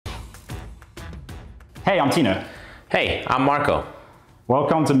Hey, I'm Tino. Hey, I'm Marco.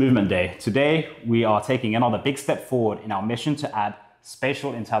 Welcome to Movement Day. Today, we are taking another big step forward in our mission to add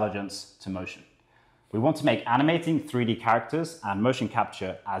spatial intelligence to motion. We want to make animating 3D characters and motion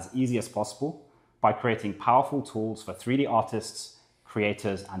capture as easy as possible by creating powerful tools for 3D artists,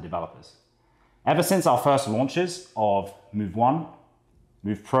 creators, and developers. Ever since our first launches of Move 1,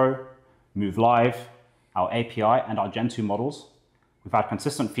 Move Pro, Move Live, our API, and our Gen 2 models, we've had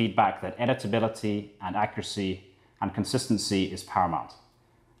consistent feedback that editability and accuracy and consistency is paramount.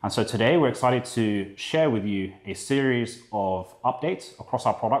 And so today we're excited to share with you a series of updates across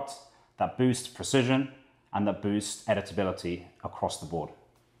our products that boost precision and that boost editability across the board.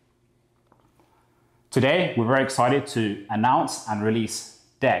 Today, we're very excited to announce and release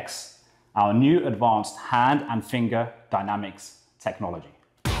DEX, our new advanced hand and finger dynamics technology.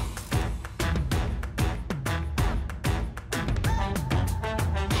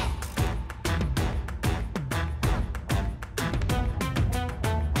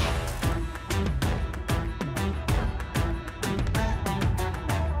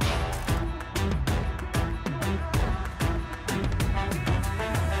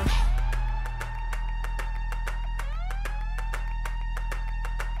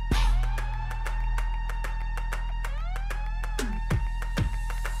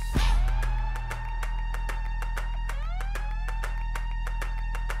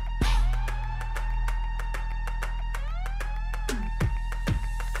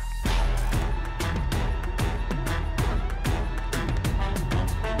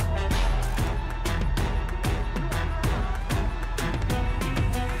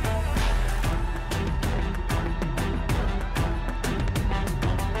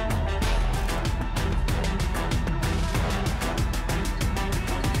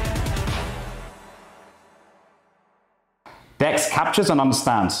 DEX captures and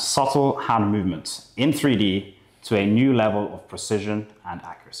understands subtle hand movements in 3D to a new level of precision and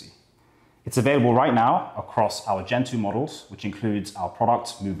accuracy. It's available right now across our Gen 2 models, which includes our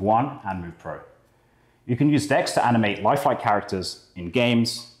products Move 1 and Move Pro. You can use DEX to animate lifelike characters in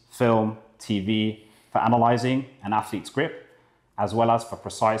games, film, TV, for analyzing an athlete's grip, as well as for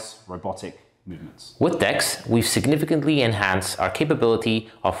precise robotic movements. With DEX, we've significantly enhanced our capability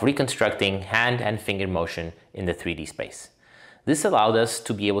of reconstructing hand and finger motion in the 3D space. This allowed us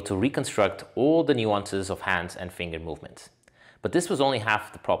to be able to reconstruct all the nuances of hands and finger movements. But this was only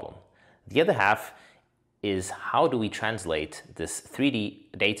half the problem. The other half is how do we translate this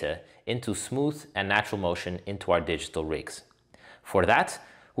 3D data into smooth and natural motion into our digital rigs. For that,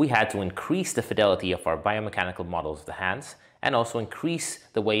 we had to increase the fidelity of our biomechanical models of the hands and also increase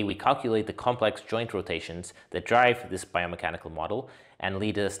the way we calculate the complex joint rotations that drive this biomechanical model and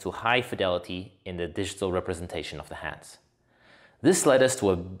lead us to high fidelity in the digital representation of the hands. This led us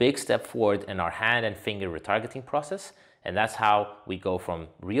to a big step forward in our hand and finger retargeting process, and that's how we go from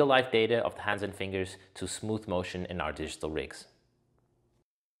real-life data of the hands and fingers to smooth motion in our digital rigs.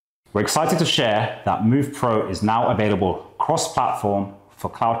 We're excited to share that Move Pro is now available cross-platform for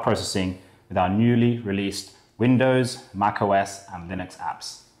cloud processing with our newly released Windows, macOS, and Linux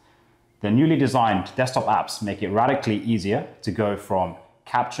apps. The newly designed desktop apps make it radically easier to go from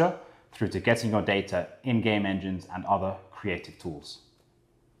capture through to getting your data in game engines and other creative tools.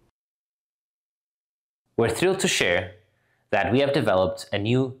 We're thrilled to share that we have developed a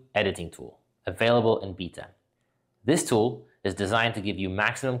new editing tool available in beta. This tool is designed to give you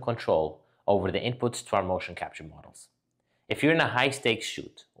maximum control over the inputs to our motion capture models. If you're in a high-stakes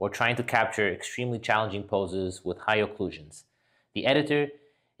shoot or trying to capture extremely challenging poses with high occlusions, the editor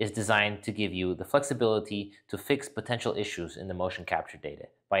is designed to give you the flexibility to fix potential issues in the motion capture data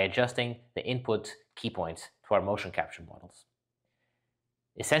by adjusting the input key points to our motion capture models.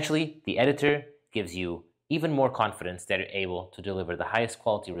 Essentially, the editor gives you even more confidence that you're able to deliver the highest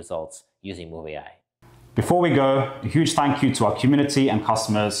quality results using Move AI. Before we go, a huge thank you to our community and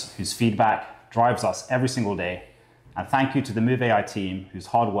customers whose feedback drives us every single day. And thank you to the Move AI team whose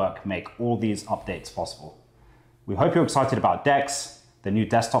hard work make all these updates possible. We hope you're excited about DEX, the new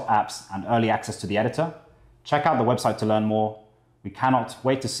desktop apps, and early access to the editor. Check out the website to learn more. We cannot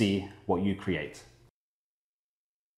wait to see what you create.